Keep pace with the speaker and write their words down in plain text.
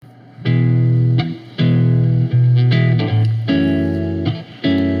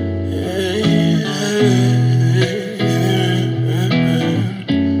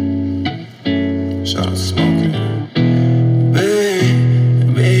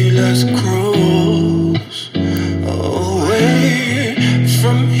let's cruise away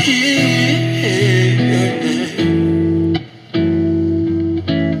from here.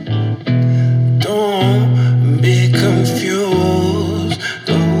 Don't be confused,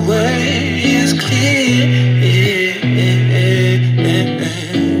 the way is clear.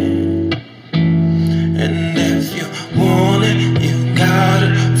 And if you want it, you got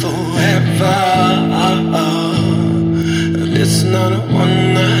it forever. It's not a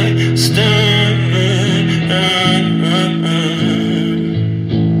one-night stand.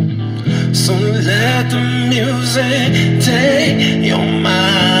 So let the music take your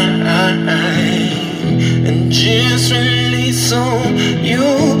mind and just release on you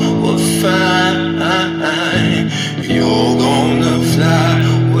will find you're gonna fly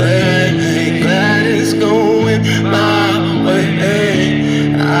away. Glad it's going my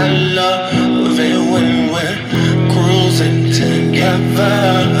way. I love it when we're cruising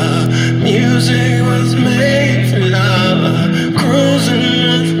together. Music was made for love. Cruising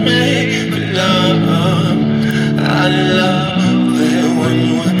was made for love. I love it when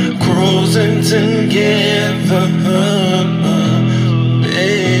we're cruising together.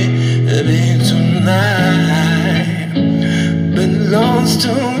 Baby, tonight belongs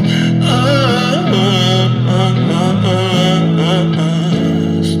to us.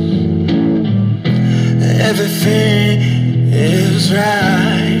 Everything is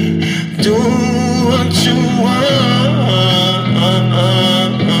right. Do what you want.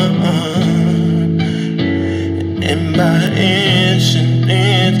 And by inch and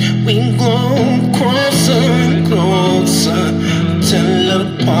inch, we grow closer and closer till the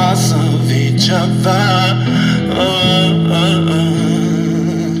parts of each other.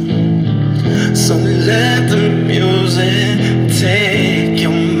 So let the music take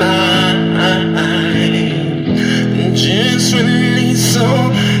your mind and just release so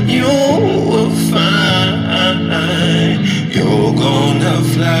you will find you're gonna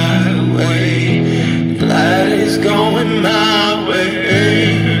fly away. Glad it's going my way.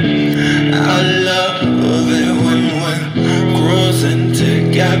 I love it when we're cruising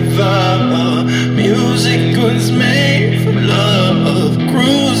together. Music was made for love.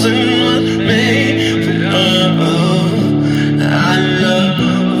 Cruising was made for love. I love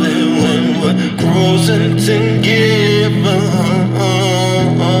it when we're cruising together.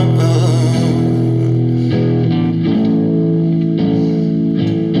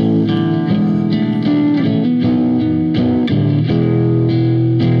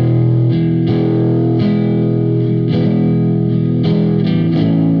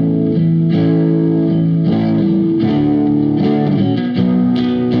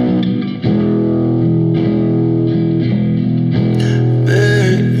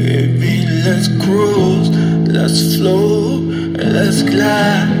 Let's cruise, let's float, let's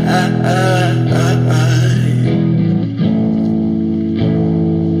glide.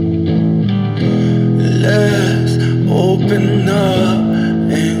 Let's open up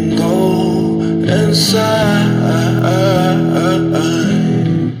and go inside.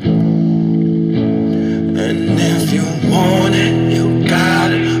 And if you want it, you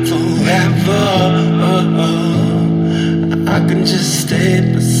got it forever. I can just stay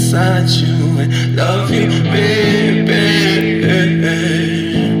beside you and love you, baby.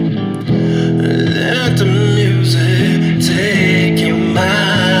 Let the music take your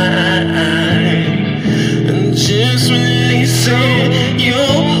mind and just release it. You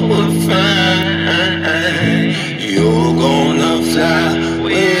will find you're gonna fly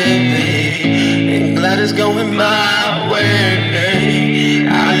with me. And glad it's going my way. I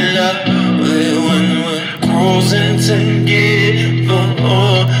love it when we're cruising together.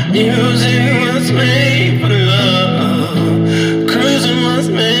 Music was made for love. Cruising was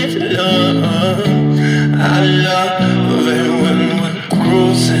made for love. I love it when we're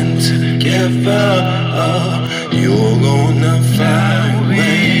cruising together. You're gonna fly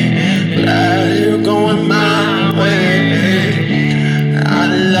away. Glad you're going my way. I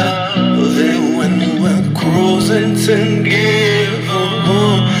love it when we're cruising together.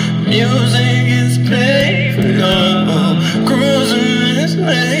 Music is played for love. Cruising is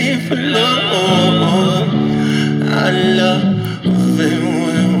made for love. I love it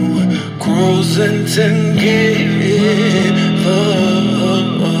when we're cruising together.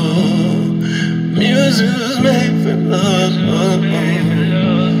 Music is made for love.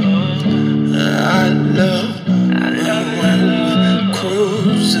 I love it when we're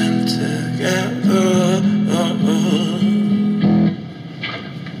cruising together.